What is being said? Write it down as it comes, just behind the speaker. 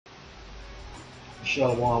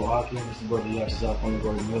Shalom, Aki. This is Brother Yahawashi from the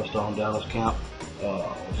Great Millstone Dallas Camp.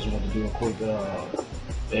 Just wanted to do a quick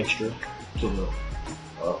extra to the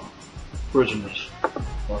prisoners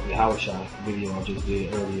of the Yahawashi video I just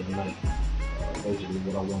did earlier tonight. Basically,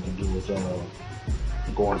 what I wanted to do was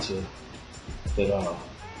go into that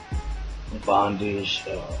bondage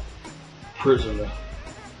prisoner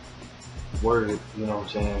word. You know what I'm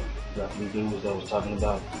saying? Got some dudes that was talking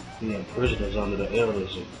about being prisoners under the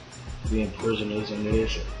elders, and being prisoners in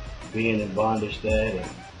this, and being in bondage that, and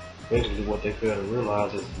basically what they fail to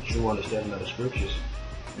realize is the true understanding of the scriptures.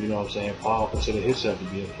 You know what I'm saying? Paul considered himself to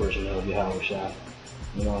be a prisoner of Yahawashi.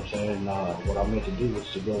 You know what I'm saying? What I meant to do was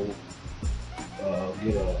to go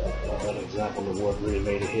get an example of what really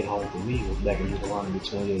made it hit home for me was back in Deuteronomy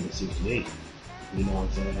 28 and 68. You know what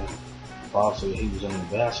I'm saying? Paul said he was an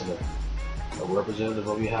ambassador, a representative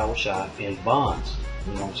of Yahawashi in bonds.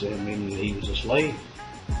 You know what I'm saying? Meaning that he was a slave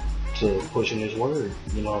to pushing his word.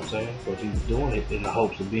 You know what I'm saying? But he was doing it in the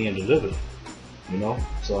hopes of being delivered. You know?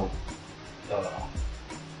 So,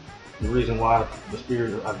 the reason why the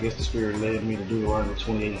Spirit led me to Deuteronomy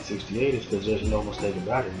 28 and 68 is because there's no mistake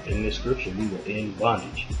about it. In this scripture, we were in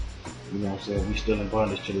bondage. You know what I'm saying? We still in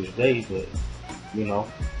bondage to this day, but, you know,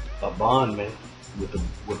 a bondman with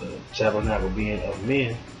the tabernacle being of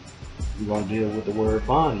men, we're going to deal with the word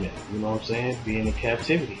bondman. You know what I'm saying? Being in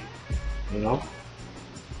captivity. You know?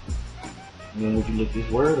 And then if you look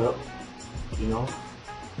this word up, you know,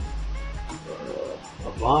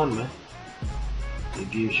 a bondman,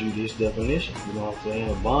 it gives you this definition. You know what I'm saying?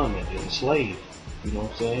 A bondman is a slave. You know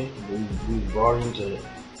what I'm saying? We brought into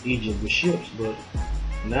Egypt with ships, but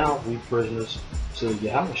now we prisoners to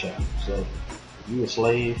Yahawashi. So if you a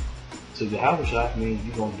slave to Yahawashi, means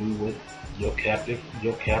you're gonna do what your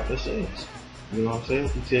captor says. You know what I'm saying?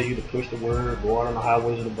 If he tell you to push the word, go out on the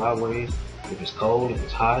highways and the byways, if it's cold, if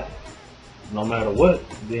it's hot, no matter what,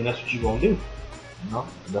 then that's what you're gonna do. You know?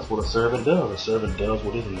 That's what a servant does. A servant does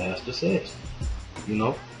what his master says. You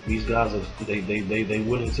know, these guys are they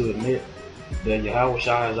willing to admit that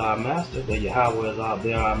Yahawashi is our master, that Yahawah is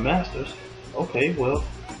they're our masters. Okay, well,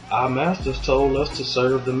 our masters told us to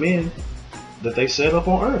serve the men that they set up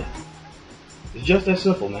on earth. It's just that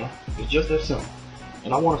simple, man. It's just that simple.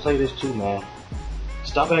 And I want to say this too, man.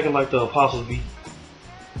 Stop acting like the apostles be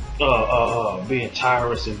being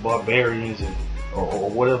tyrants and barbarians and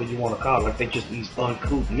or whatever you want to call it. Like they just these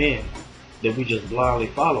uncouth men that we just blindly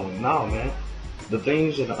following. No, man. The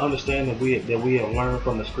things and the understanding that we have learned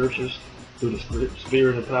from the scriptures through the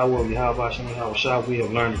spirit and power of Yahawashi, we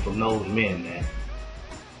have learned it from those men, man.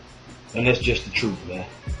 And that's just the truth, man.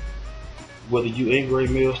 Whether you in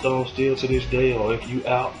Great Millstone still to this day, or if you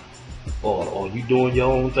out, or you doing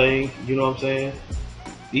your own thing, you know what I'm saying?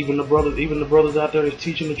 Even the brothers out there that's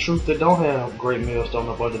teaching the truth that don't have Great Millstone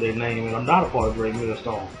up under their name and are not a part of Great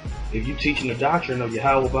Millstone. If you teaching the doctrine of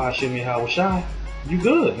Yahawah Yahawashi, you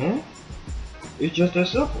good, man. It's just that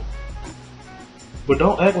simple. But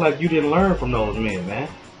don't act like you didn't learn from those men, man.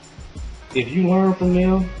 If you learn from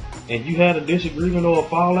them and you had a disagreement or a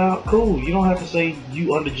fallout, cool. You don't have to say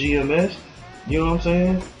you under GMS. You know what I'm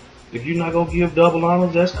saying? If you're not going to give double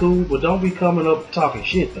honors, that's cool. But don't be coming up talking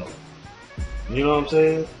shit, though. You know what I'm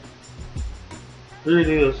saying? Here it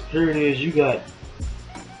is. You got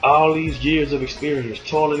all these years of experience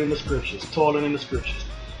toiling in the scriptures,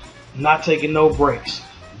 not taking no breaks,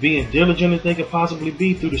 being diligent as they could possibly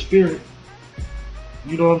be through the spirit.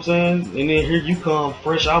 You know what I'm saying? And then here you come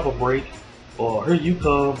fresh off a break, or here you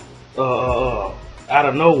come out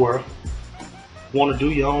of nowhere, want to do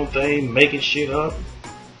your own thing, making shit up,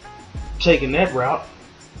 taking that route.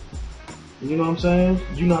 You know what I'm saying?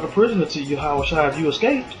 You're not a prisoner to Yahawashi if you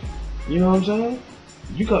escaped. You know what I'm saying?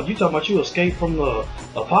 You talking about you escaped from the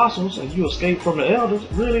apostles and you escaped from the elders.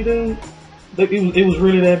 Really, dude? It was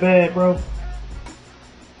really that bad, bro?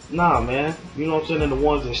 Nah, man. You know what I'm saying? And the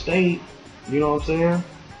ones that stayed, you know what I'm saying?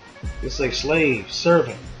 It's like slave,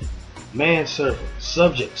 servant, manservant,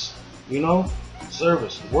 subjects, you know?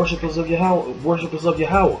 Service, worshippers of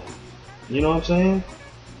Yahawah. You know what I'm saying?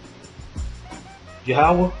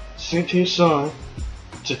 Yahawah sent his son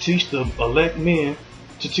to teach the elect men,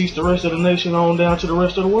 to teach the rest of the nation on down to the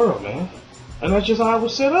rest of the world, man. And that's just how it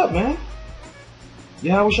was set up, man.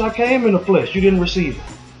 Yahawashi came in the flesh. You didn't receive it.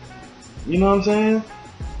 You know what I'm saying?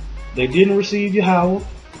 They didn't receive Yahawah.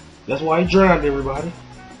 That's why he drowned everybody.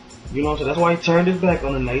 You know what I'm saying? That's why he turned his back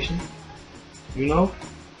on the nation. You know?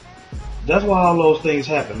 That's why all those things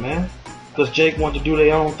happen, man. Because Jake wanted to do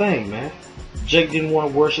their own thing, man. Jake didn't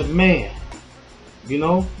want to worship man. You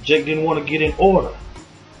know? Jake didn't want to get in order.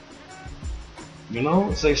 You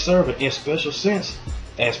know? Say servant in special sense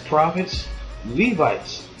as prophets,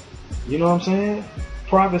 Levites. You know what I'm saying?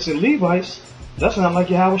 Prophets and Levites, that's not like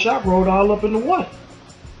Yahawashi rolled all up into one.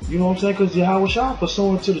 You know what I'm saying? Because Yahawashi,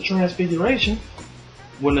 pursuant to the transfiguration,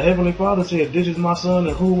 when the Heavenly Father said, "This is my son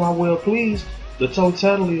in whom I will please," the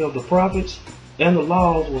totality of the prophets and the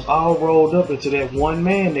laws was all rolled up into that one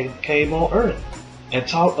man that came on earth and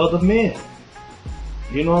taught other men.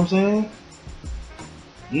 You know what I'm saying?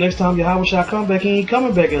 Next time Yahawashi come back, he ain't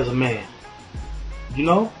coming back as a man. You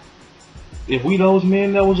know? If we those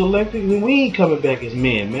men that was elected, then we ain't coming back as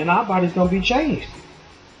men, man. Our body's gonna be changed.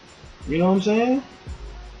 You know what I'm saying?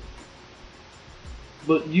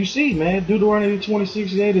 But you see, man, Deuteronomy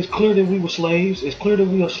 20:68, it's clear that we were slaves. It's clear that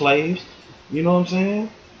we are slaves. You know what I'm saying?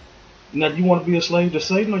 Now, you want to be a slave to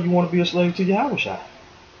Satan, or you want to be a slave to Yahawashi?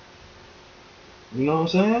 You know what I'm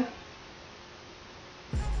saying?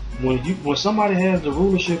 When somebody has the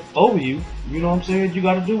rulership over you, you know what I'm saying, you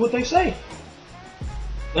got to do what they say.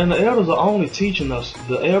 And the elders are only teaching us,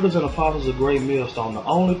 the elders and apostles of Great Millstone, the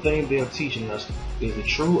only thing they're teaching us is the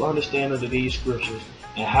true understanding of these scriptures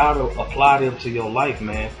and how to apply them to your life,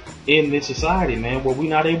 man, in this society, man, where we're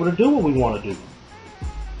not able to do what we want to do.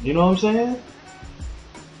 You know what I'm saying?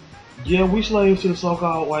 Yeah, we slaves to the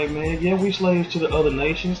so-called white man. Yeah, we slaves to the other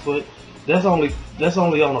nations, but that's only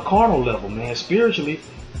on a carnal level, man. Spiritually,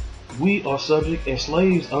 we are subject and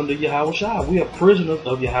slaves under Yahawashi. We are prisoners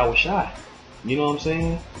of Yahawashi. You know what I'm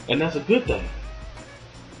saying? And that's a good thing.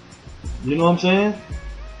 You know what I'm saying?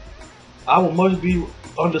 I would much be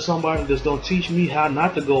under somebody that's gonna teach me how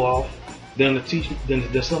not to go off than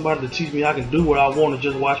somebody to teach me I can do what I want and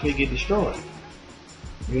just watch me get destroyed.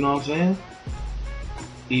 You know what I'm saying?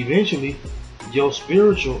 Eventually, your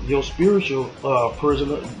spiritual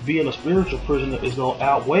prisoner, being a spiritual prisoner, is gonna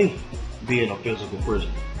outweigh being a physical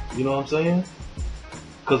prisoner. You know what I'm saying?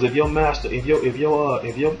 Because if your master, if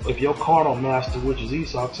your carnal master, which is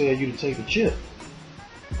Esau, tell you to take the chip,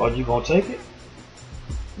 are you gonna take it?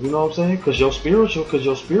 You know what I'm saying? Because your spiritual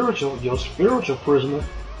prisoner, your spiritual prison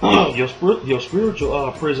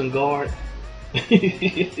guard,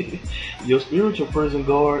 your spiritual prison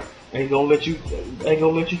guard ain't gonna let you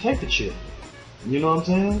take the chip. You know what I'm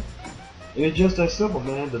saying? And it's just that simple,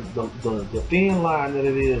 man. The thin line that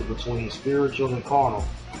it is between spiritual and carnal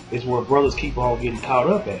is where brothers keep on getting caught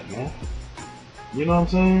up at, man. You know what I'm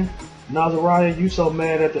saying? Nazariah, you so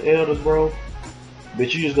mad at the elders, bro,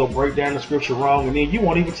 that you just go break down the scripture wrong, and then you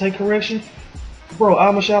won't even take correction, bro.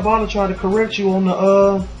 Yahawashi tried to correct you on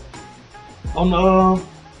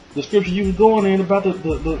the scripture you was going in about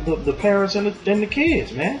the parents and the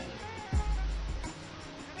kids, man.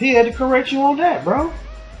 He had to correct you on that, bro.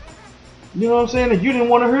 You know what I'm saying? And you didn't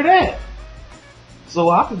want to hear that. So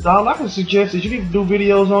all I can suggest is you need to do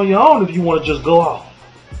videos on your own if you want to just go off.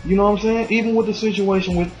 You know what I'm saying? Even with the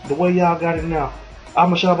situation with the way y'all got it now,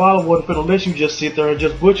 Yahawashi wasn't finna let you just sit there and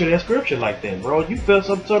just butcher that scripture like that, bro. You felt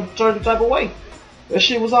some certain type of way. That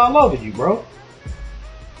shit was all over you, bro.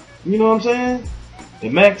 You know what I'm saying?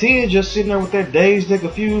 And Mac 10 just sitting there with that dazed and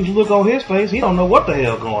confused look on his face. He don't know what the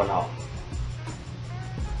hell going on.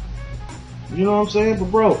 You know what I'm saying?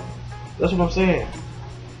 But bro, that's what I'm saying.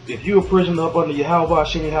 If you're a prisoner up under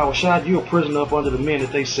Yahawashi, you're a prisoner up under the men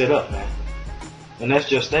that they set up, man. And that's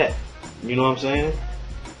just that. You know what I'm saying?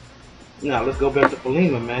 Now let's go back to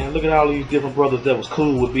Philemon, man. Look at all these different brothers that was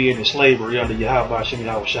cool with being in slavery under Yahawashi.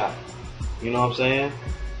 You know what I'm saying?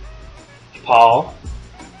 Paul.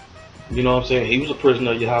 You know what I'm saying? He was a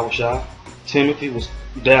prisoner of Yahawashi. Timothy was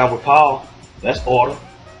down with Paul. That's order.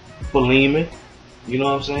 Philemon. You know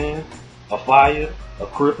what I'm saying? Apphia,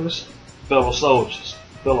 Agrippus, fellow soldiers,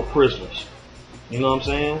 fellow prisoners. You know what I'm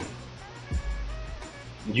saying?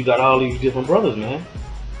 You got all these different brothers, man.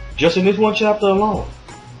 Just in this one chapter alone.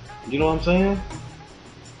 You know what I'm saying?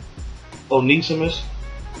 Onesimus.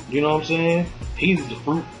 You know what I'm saying? He's the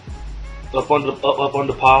fruit up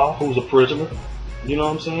under Paul, who's a prisoner. You know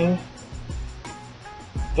what I'm saying?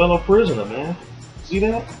 Fellow prisoner, man. See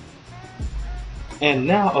that? And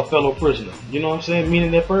now a fellow prisoner. You know what I'm saying?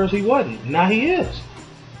 Meaning at first he wasn't. Now he is.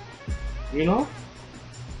 You know?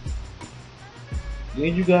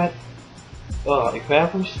 Then you got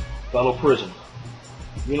Epaphras, fellow prisoner.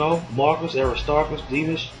 You know, Marcus, Aristarchus,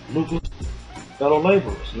 Demas, Lucas, fellow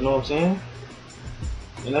laborers. You know what I'm saying?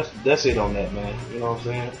 And that's it on that, man. You know what I'm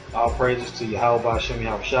saying? All praises to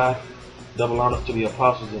Yahawashi, double honors to the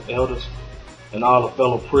apostles and elders, and all the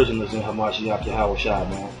fellow prisoners in Hamashiach Yahawashi,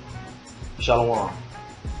 man. Shalom.